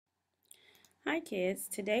Hi kids,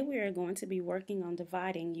 today we are going to be working on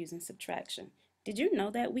dividing using subtraction. Did you know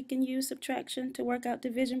that we can use subtraction to work out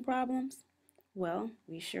division problems? Well,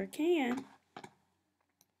 we sure can.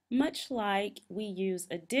 Much like we use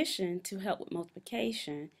addition to help with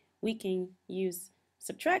multiplication, we can use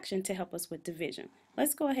subtraction to help us with division.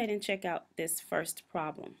 Let's go ahead and check out this first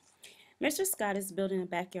problem. Mr. Scott is building a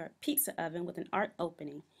backyard pizza oven with an arc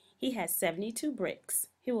opening. He has 72 bricks.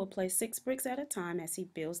 He will place 6 bricks at a time as he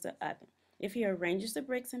builds the oven. If he arranges the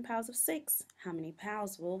bricks in piles of 6, how many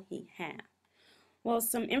piles will he have? Well,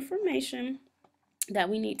 some information that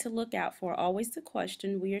we need to look out for, always the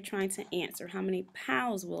question we are trying to answer. How many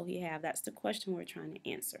piles will he have? That's the question we're trying to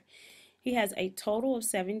answer. He has a total of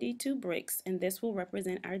 72 bricks, and this will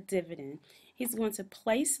represent our dividend. He's going to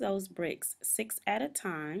place those bricks 6 at a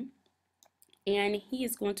time, and he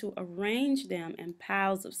is going to arrange them in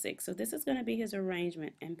piles of 6. So this is going to be his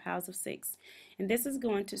arrangement in piles of 6. And this is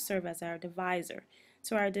going to serve as our divisor.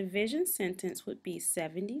 So our division sentence would be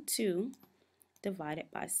 72 divided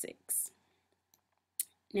by 6.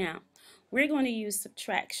 Now, we're going to use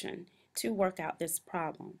subtraction to work out this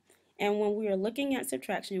problem. And when we are looking at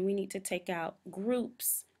subtraction, we need to take out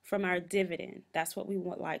groups from our dividend. That's what we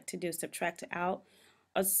would like to do, subtract out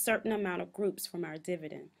a certain amount of groups from our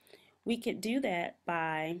dividend. We could do that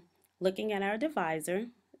by looking at our divisor,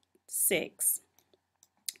 6,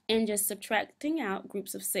 and just subtracting out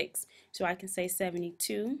groups of 6. So I can say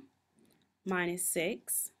 72 minus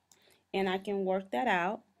 6, and I can work that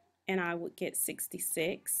out, and I would get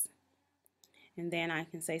 66. And then I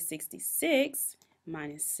can say 66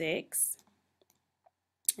 minus 6,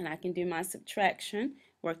 and I can do my subtraction,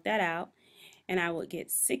 work that out, and I would get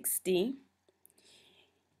 60.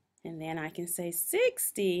 And then I can say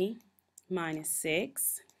 60 minus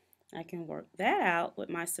 6. I can work that out with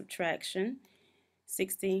my subtraction.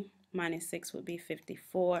 60 minus 6 would be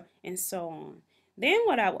 54, and so on. Then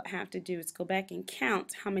what I would have to do is go back and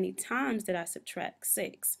count how many times did I subtract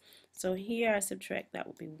 6. So here I subtract, that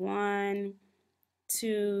would be 1,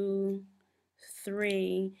 2,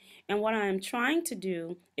 3. And what I am trying to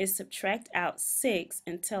do is subtract out 6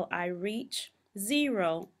 until I reach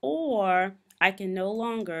 0, or I can no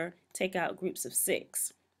longer take out groups of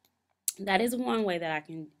 6. That is one way that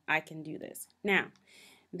I can do this. Now,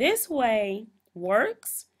 this way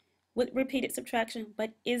works with repeated subtraction,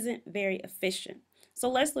 but isn't very efficient. So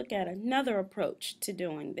let's look at another approach to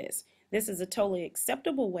doing this. This is a totally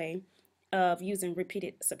acceptable way of using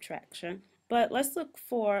repeated subtraction, but let's look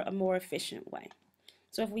for a more efficient way.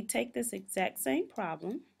 So if we take this exact same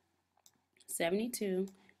problem, 72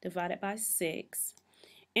 divided by 6,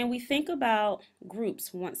 and we think about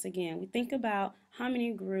groups once again. We think about how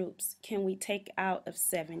many groups can we take out of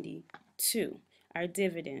 72, our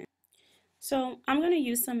dividend. So I'm going to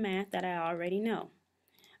use some math that I already know.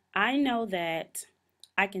 I know that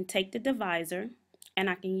I can take the divisor, and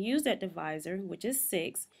I can use that divisor, which is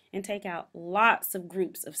 6, and take out lots of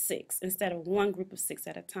groups of 6 instead of one group of 6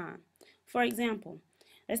 at a time. For example,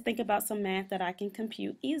 let's think about some math that I can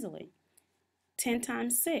compute easily. 10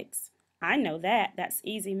 times 6. I know that. That's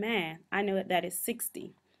easy math. I know that that is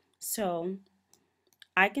 60. So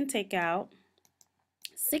I can take out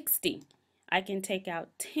 60. I can take out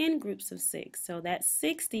 10 groups of 6. So that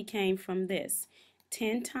 60 came from this.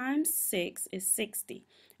 10 times 6 is 60.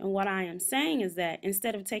 And what I am saying is that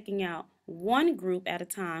instead of taking out one group at a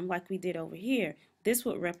time like we did over here, this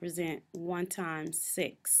would represent 1 times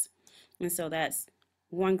 6. And so that's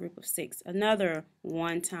one group of 6. Another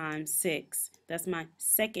 1 times 6. That's my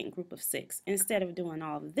second group of 6. Instead of doing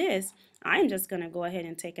all of this, I'm just going to go ahead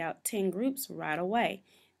and take out 10 groups right away.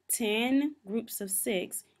 10 groups of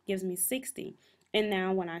 6 gives me 60. And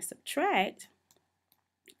now when I subtract,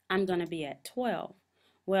 I'm going to be at 12.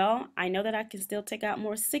 Well, I know that I can still take out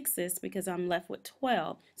more 6s because I'm left with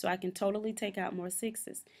 12. So I can totally take out more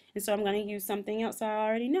 6s. And so I'm going to use something else I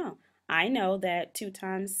already know. I know that 2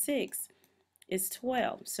 times 6 is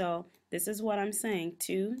 12. So this is what I'm saying,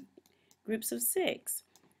 2 groups of 6.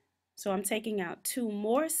 So I'm taking out 2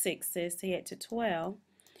 more 6s to get to 12.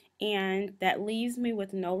 And that leaves me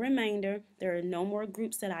with no remainder. There are no more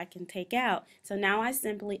groups that I can take out. So now I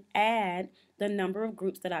simply add the number of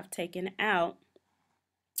groups that I've taken out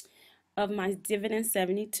of my dividend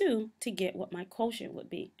 72 to get what my quotient would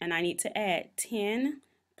be. And I need to add 10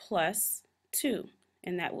 plus 2,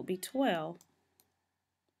 and that will be 12.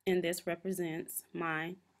 And this represents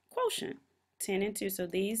my quotient, 10 and 2. So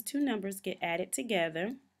these two numbers get added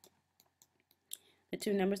together. The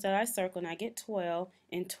two numbers that I circle, and I get 12,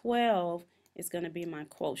 and 12 is going to be my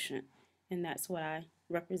quotient, and that's what I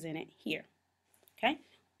represented here. Okay,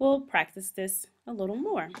 we'll practice this a little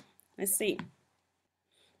more. Let's see.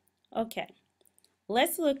 Okay,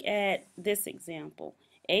 Let's look at this example.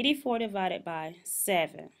 84 divided by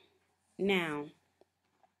 7. Now,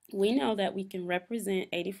 we know that we can represent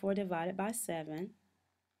 84 divided by 7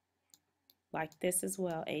 like this as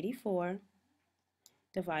well. 84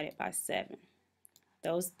 divided by 7.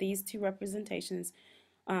 These two representations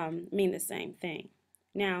mean the same thing.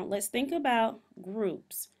 Now, let's think about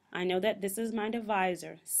groups. I know that this is my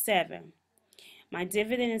divisor, 7. My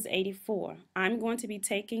dividend is 84. I'm going to be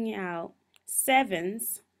taking out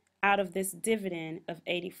 7s out of this dividend of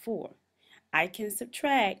 84. I can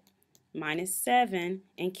subtract -7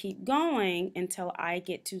 and keep going until I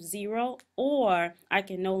get to 0, or I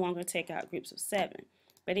can no longer take out groups of 7.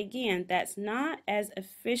 But again, that's not as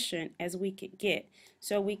efficient as we could get.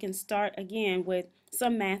 So we can start again with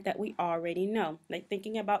some math that we already know, like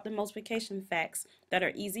thinking about the multiplication facts that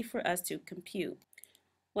are easy for us to compute.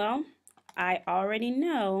 Well, I already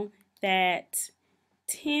know that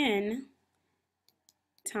 10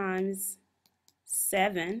 times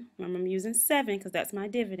 7, remember I'm using 7 because that's my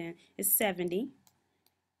dividend, is 70.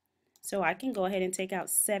 So I can go ahead and take out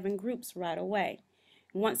 7 groups right away.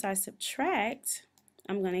 Once I subtract,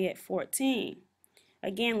 I'm going to get 14.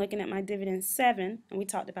 Again, looking at my dividend 7, and we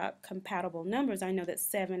talked about compatible numbers, I know that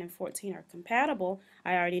 7 and 14 are compatible.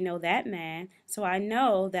 I already know that math, so I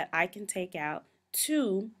know that I can take out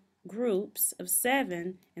 2 groups of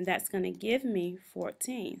 7, and that's going to give me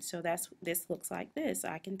 14. So this looks like this.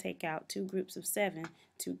 I can take out 2 groups of 7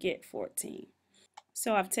 to get 14.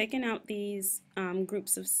 So I've taken out these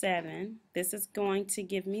groups of 7. This is going to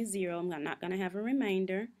give me 0. I'm not going to have a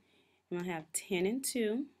remainder. I'm going to have 10 and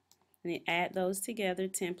 2. And then add those together.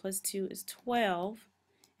 10 plus 2 is 12.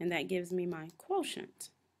 And that gives me my quotient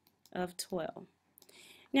of 12.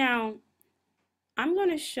 Now, I'm going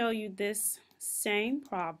to show you this same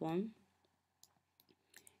problem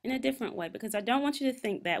in a different way because I don't want you to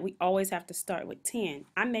think that we always have to start with 10.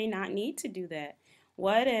 I may not need to do that.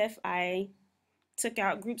 What if I took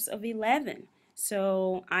out groups of 11?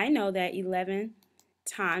 So I know that 11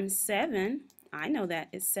 times 7, I know that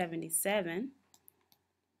is 77.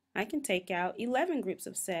 I can take out 11 groups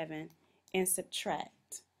of 7 and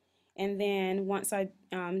subtract. And then once I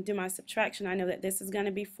do my subtraction, I know that this is going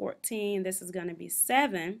to be 14, this is going to be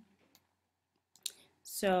 7.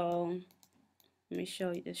 So let me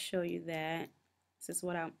show you that. This is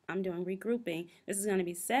what I'm doing, regrouping. This is going to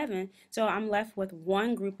be 7. So I'm left with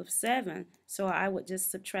one group of 7. So I would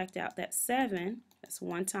just subtract out that 7. That's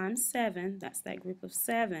 1 times 7. That's that group of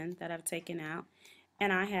 7 that I've taken out.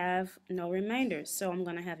 And I have no remainders. So I'm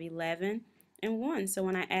going to have 11 and 1. So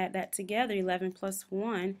when I add that together, 11 plus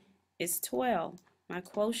 1 is 12. My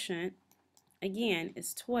quotient, again,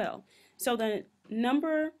 is 12. So the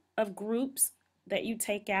number of groups that you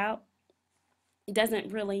take out, it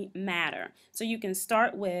doesn't really matter. So you can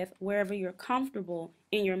start with wherever you're comfortable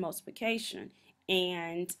in your multiplication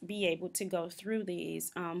and be able to go through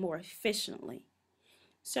these more efficiently.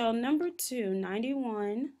 So number 2,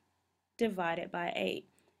 91 divided by 8.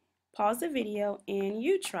 Pause the video and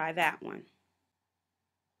you try that one.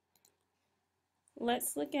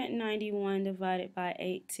 Let's look at 91 divided by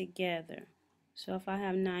 8 together. So if I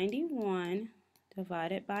have 91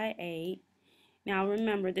 divided by 8, now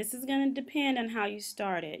remember, this is going to depend on how you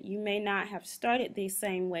started. You may not have started the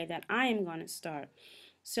same way that I am going to start.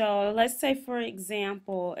 So let's say, for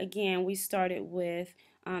example, again, we started with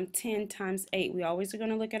 10 times 8. We always are going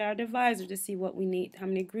to look at our divisor to see what we need, how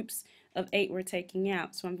many groups of 8 we're taking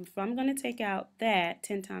out. So if I'm going to take out that,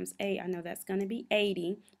 10 times 8, I know that's going to be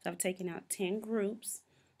 80. So I've taken out 10 groups.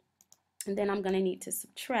 And then I'm going to need to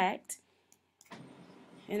subtract.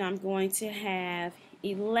 And I'm going to have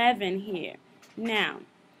 11 here. Now,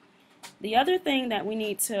 the other thing that we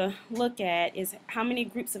need to look at is how many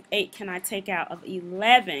groups of 8 can I take out of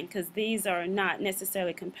 11, because these are not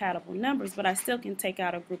necessarily compatible numbers, but I still can take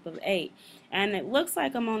out a group of 8. And it looks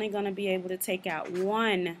like I'm only going to be able to take out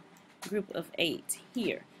one group of 8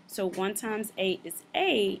 here. So 1 times 8 is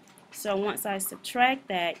 8. So once I subtract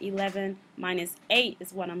that, 11 minus 8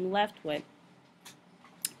 is what I'm left with.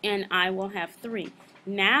 And I will have 3.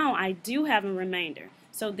 Now I do have a remainder.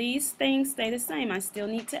 So these things stay the same. I still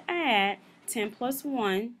need to add 10 plus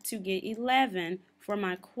 1 to get 11 for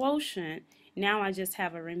my quotient. Now I just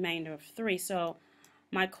have a remainder of 3. So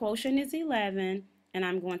my quotient is 11, and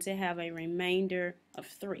I'm going to have a remainder of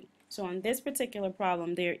 3. So on this particular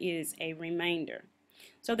problem, there is a remainder.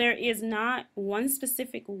 So there is not one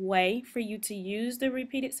specific way for you to use the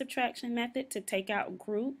repeated subtraction method to take out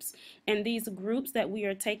groups. And these groups that we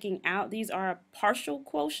are taking out, these are partial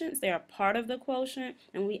quotients. They are part of the quotient.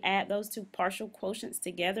 And we add those two partial quotients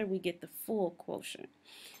together, we get the full quotient.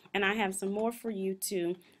 And I have some more for you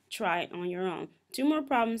to try on your own. 2 more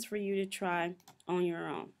problems for you to try on your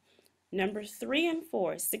own. Number 3 and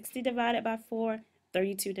 4, 60 divided by 4,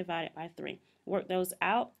 32 divided by 3. Work those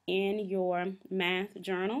out in your math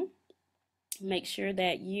journal. Make sure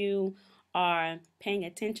that you are paying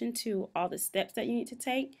attention to all the steps that you need to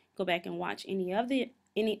take. Go back and watch any of the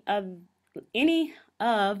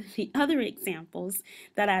other examples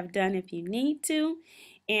that I've done if you need to,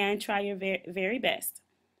 and try your very best.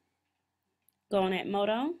 Go on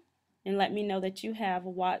Edmodo and let me know that you have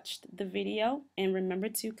watched the video, and remember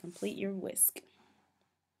to complete your whisk.